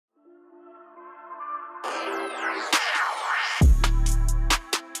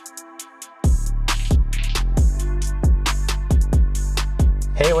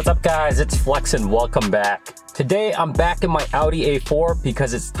Hey, what's up guys? It's Flex and welcome back. Today I'm back in my Audi A4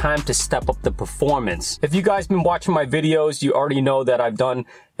 because it's time to step up the performance. If you guys been watching my videos, you already know that I've done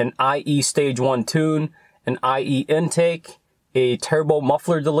an IE Stage 1 tune, an IE intake, a turbo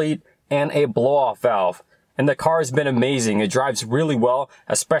muffler delete, and a blow-off valve. And the car has been amazing. It drives really well,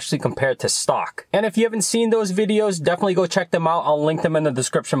 especially compared to stock. And if you haven't seen those videos, definitely go check them out. I'll link them in the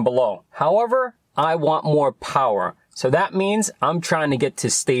description below. However, I want more power. So that means I'm trying to get to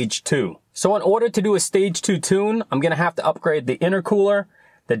stage 2. So in order to do a stage 2 tune, I'm going to have to upgrade the intercooler,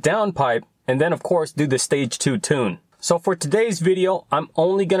 the downpipe, and then of course do the stage 2 tune. So for today's video, I'm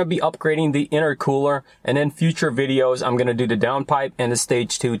only going to be upgrading the intercooler, and in future videos, I'm going to do the downpipe and the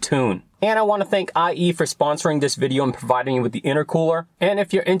stage 2 tune. And I want to thank IE for sponsoring this video and providing me with the intercooler. And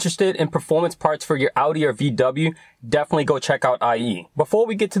if you're interested in performance parts for your Audi or VW, definitely go check out IE. Before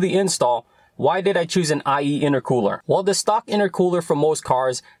we get to the install, why did I choose an IE intercooler? Well, the stock intercooler for most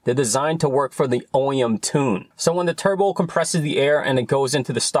cars, they're designed to work for the OEM tune. So when the turbo compresses the air and it goes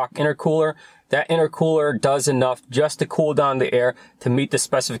into the stock intercooler, that intercooler does enough just to cool down the air to meet the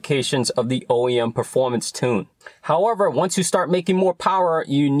specifications of the OEM performance tune. However, once you start making more power,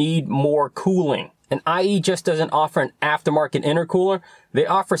 you need more cooling. And IE just doesn't offer an aftermarket intercooler. They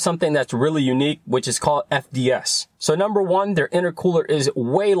offer something that's really unique, which is called FDS. So number one, their intercooler is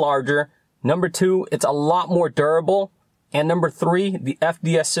way larger. Number two, it's a lot more durable. And number three, the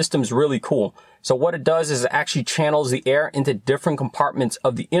FDS system is really cool. So what it does is it actually channels the air into different compartments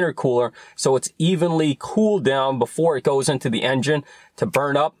of the intercooler, so it's evenly cooled down before it goes into the engine to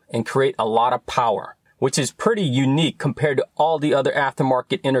burn up and create a lot of power, which is pretty unique compared to all the other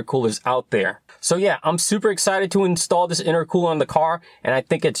aftermarket intercoolers out there. So yeah, I'm super excited to install this intercooler on the car, and I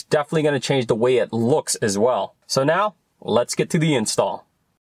think it's definitely going to change the way it looks as well. So now, let's get to the install.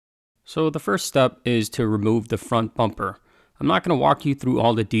 So the first step is to remove the front bumper. I'm not going to walk you through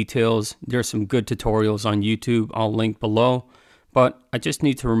all the details. There's some good tutorials on YouTube. I'll link below. But I just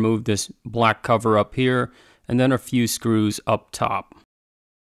need to remove this black cover up here and then a few screws up top.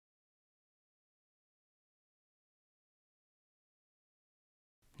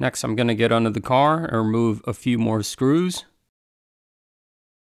 Next, I'm going to get under the car and remove a few more screws.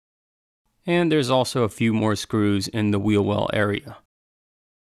 And there's also a few more screws in the wheel well area.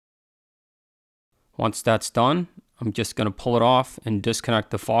 Once that's done, I'm just going to pull it off and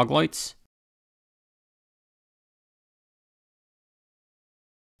disconnect the fog lights.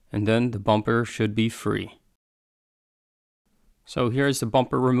 And then the bumper should be free. So here's the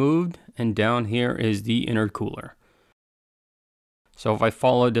bumper removed, and down here is the intercooler. So if I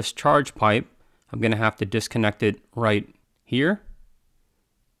follow this charge pipe, I'm going to have to disconnect it right here.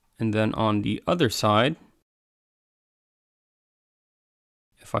 And then on the other side,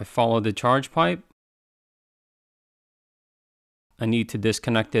 if I follow the charge pipe, I need to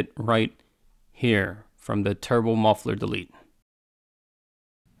disconnect it right here from the turbo muffler delete.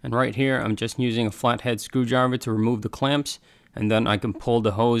 And right here, I'm just using a flathead screwdriver to remove the clamps, and then I can pull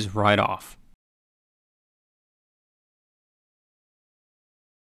the hose right off.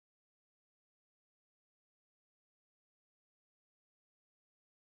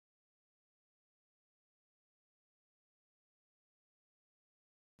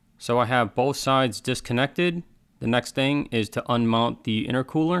 So I have both sides disconnected. The next thing is to unmount the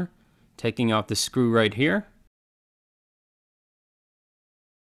intercooler, taking out the screw right here.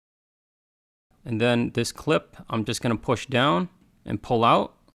 And then this clip, I'm just going to push down and pull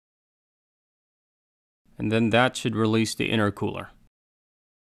out. And then that should release the intercooler.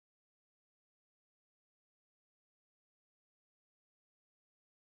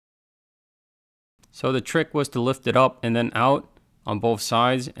 So the trick was to lift it up and then out on both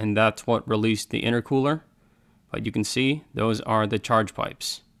sides, and that's what released the intercooler. But you can see those are the charge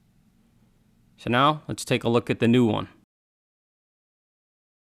pipes. So now let's take a look at the new one.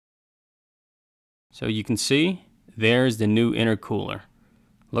 So you can see there's the new intercooler.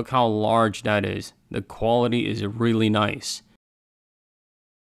 Look how large that is. The quality is really nice.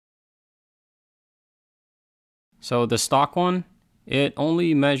 So the stock one, it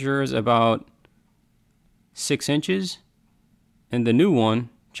only measures about 6 inches. And the new one,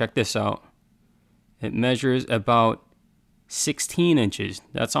 check this out. It measures about 16 inches.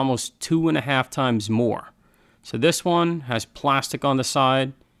 That's almost 2.5 times more. So this one has plastic on the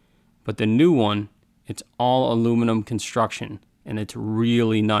side, but the new one, it's all aluminum construction, and it's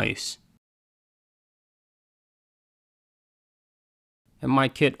really nice. And my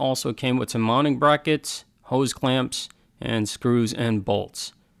kit also came with some mounting brackets, hose clamps, and screws and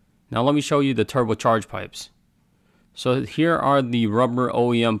bolts. Now let me show you the turbocharge pipes. So here are the rubber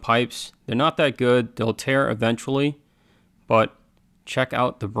OEM pipes. They're not that good. They'll tear eventually, but check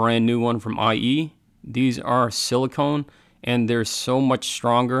out the brand new one from IE. These are silicone and they're so much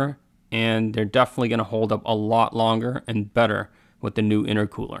stronger, and they're definitely going to hold up a lot longer and better with the new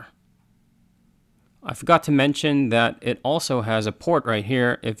intercooler. I forgot to mention that it also has a port right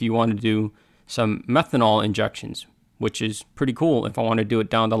here if you want to do some methanol injections, which is pretty cool if I want to do it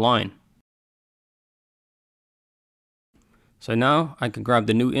down the line. So now I can grab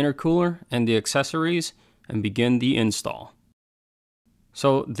the new intercooler and the accessories and begin the install.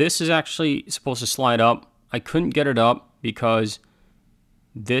 So this is actually supposed to slide up. I couldn't get it up because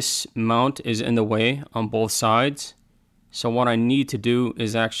this mount is in the way on both sides. So what I need to do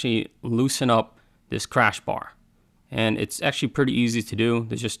is actually loosen up this crash bar. And it's actually pretty easy to do.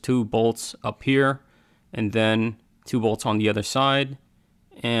 There's just 2 bolts up here and then 2 bolts on the other side.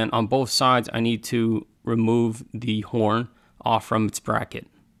 And on both sides I need to remove the horn off from its bracket.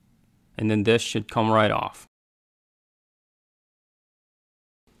 And then this should come right off.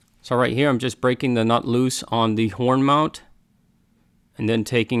 So right here I'm just breaking the nut loose on the horn mount and then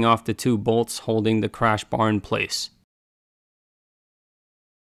taking off the 2 bolts holding the crash bar in place.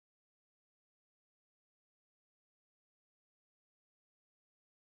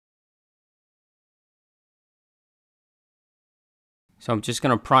 So I'm just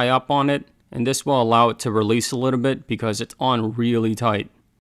going to pry up on it, and this will allow it to release a little bit because it's on really tight.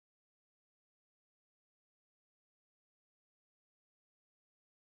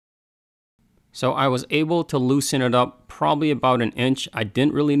 So I was able to loosen it up probably about 1 inch. I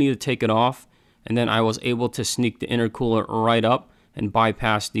didn't really need to take it off, and then I was able to sneak the intercooler right up and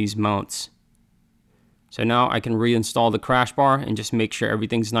bypass these mounts. So now I can reinstall the crash bar and just make sure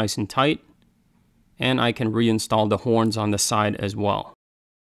everything's nice and tight. And I can reinstall the horns on the side as well.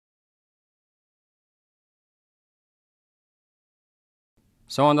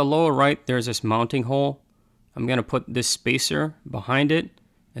 So on the lower right, there's this mounting hole. I'm going to put this spacer behind it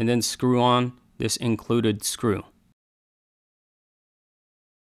and then screw on this included screw.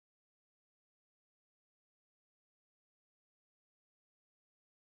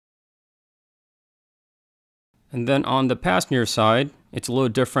 And then on the passenger side, it's a little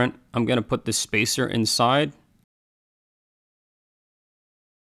different. I'm going to put the spacer inside.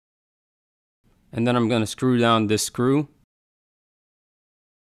 And then I'm going to screw down this screw.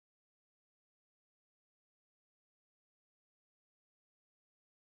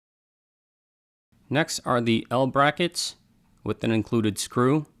 Next are the L brackets with an included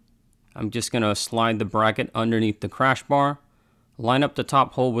screw. I'm just going to slide the bracket underneath the crash bar, line up the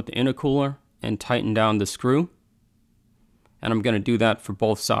top hole with the intercooler, and tighten down the screw. And I'm going to do that for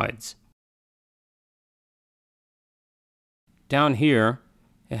both sides. Down here,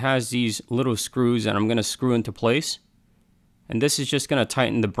 it has these little screws that I'm going to screw into place. And this is just going to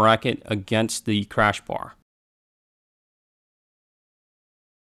tighten the bracket against the crash bar.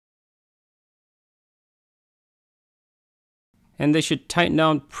 And they should tighten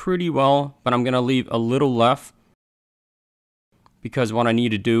down pretty well, but I'm going to leave a little left because what I need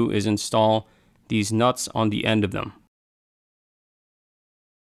to do is install these nuts on the end of them.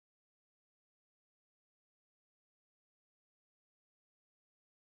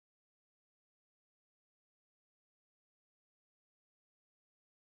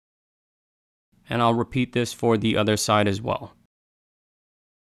 And I'll repeat this for the other side as well.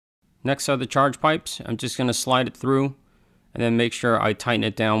 Next are the charge pipes. I'm just going to slide it through and then make sure I tighten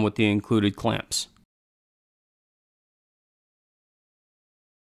it down with the included clamps.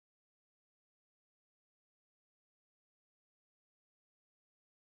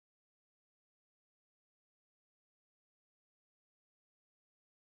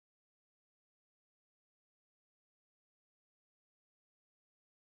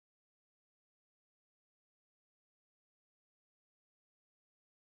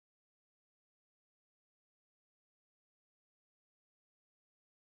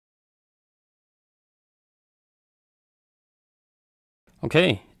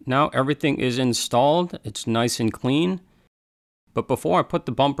 Okay, now everything is installed. It's nice and clean. But before I put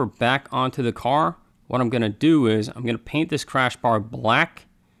the bumper back onto the car, what I'm going to do is I'm going to paint this crash bar black.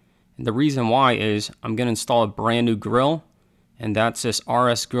 And the reason why is I'm going to install a brand new grille, and that's this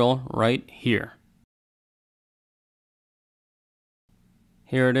RS grille right here.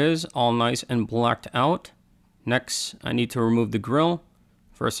 Here it is, all nice and blacked out. Next, I need to remove the grille.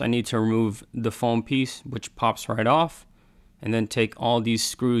 First, I need to remove the foam piece, which pops right off. And then take all these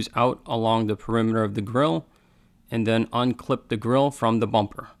screws out along the perimeter of the grille, and then unclip the grille from the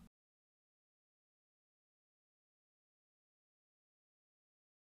bumper.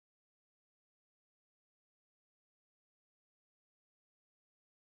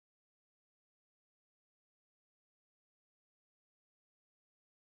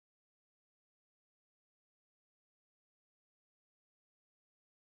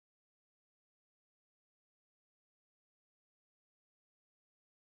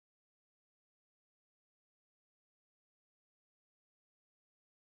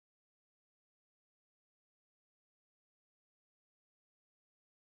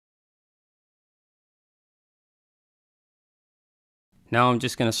 Now I'm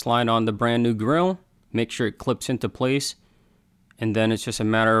just gonna slide on the brand new grille, make sure it clips into place, and then it's just a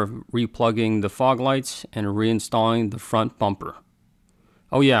matter of replugging the fog lights and reinstalling the front bumper.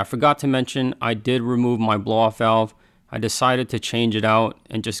 Oh yeah, I forgot to mention, I did remove my blow-off valve. I decided to change it out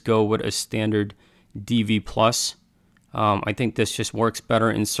and just go with a standard DV+. I think this just works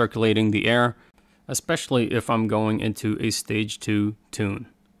better in circulating the air, especially if I'm going into a stage 2 tune.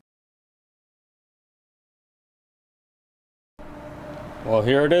 Well,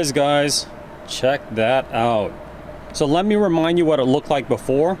 here it is, guys. Check that out. So let me remind you what it looked like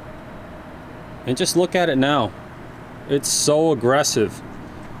before, and just look at it now. It's so aggressive.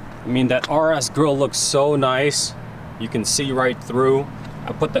 I mean, that RS grille looks so nice. You can see right through.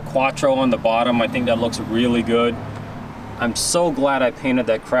 I put the Quattro on the bottom. I think that looks really good. I'm so glad I painted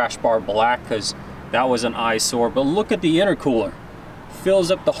that crash bar black because that was an eyesore. But look at the intercooler. Fills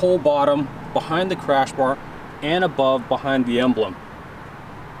up the whole bottom, behind the crash bar, and above behind the emblem.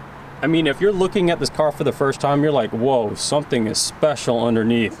 I mean, if you're looking at this car for the first time, you're like, whoa, something is special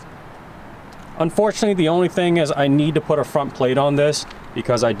underneath. Unfortunately, the only thing is I need to put a front plate on this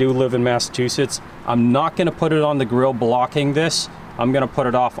because I do live in Massachusetts. I'm not gonna put it on the grille blocking this. I'm gonna put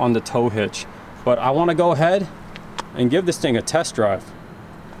it off on the tow hitch. But I wanna go ahead and give this thing a test drive.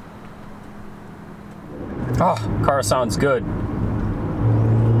 Oh, car sounds good.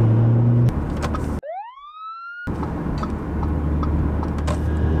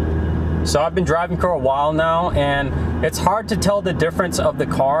 So I've been driving for a while now, and it's hard to tell the difference of the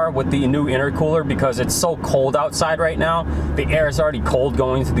car with the new intercooler because it's so cold outside right now. The air is already cold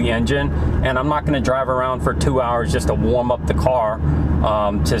going to the engine, and I'm not going to drive around for 2 hours just to warm up the car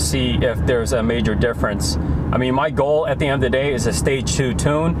to see if there's a major difference. I mean, my goal at the end of the day is a stage 2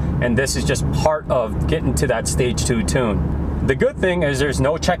 tune, and this is just part of getting to that stage 2 tune. The good thing is there's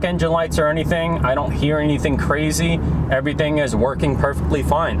no check engine lights or anything. I don't hear anything crazy. Everything is working perfectly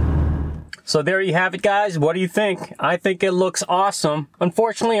fine. So there you have it, guys. What do you think? I think it looks awesome.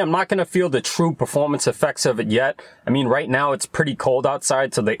 Unfortunately, I'm not going to feel the true performance effects of it yet. I mean, right now it's pretty cold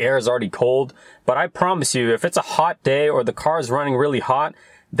outside, so the air is already cold. But I promise you, if it's a hot day or the car is running really hot,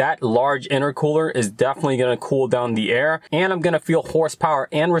 that large intercooler is definitely going to cool down the air. And I'm going to feel horsepower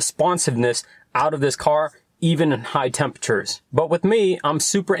and responsiveness out of this car, even in high temperatures. But with me, I'm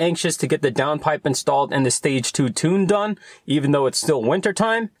super anxious to get the downpipe installed and the stage 2 tune done, even though it's still winter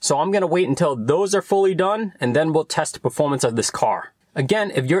time. So I'm gonna wait until those are fully done, and then we'll test the performance of this car.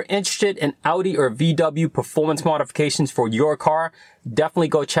 Again, if you're interested in Audi or VW performance modifications for your car, definitely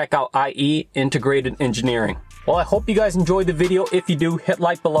go check out IE Integrated Engineering. Well, I hope you guys enjoyed the video. If you do, hit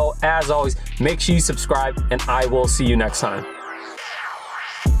like below. As always, make sure you subscribe, and I will see you next time.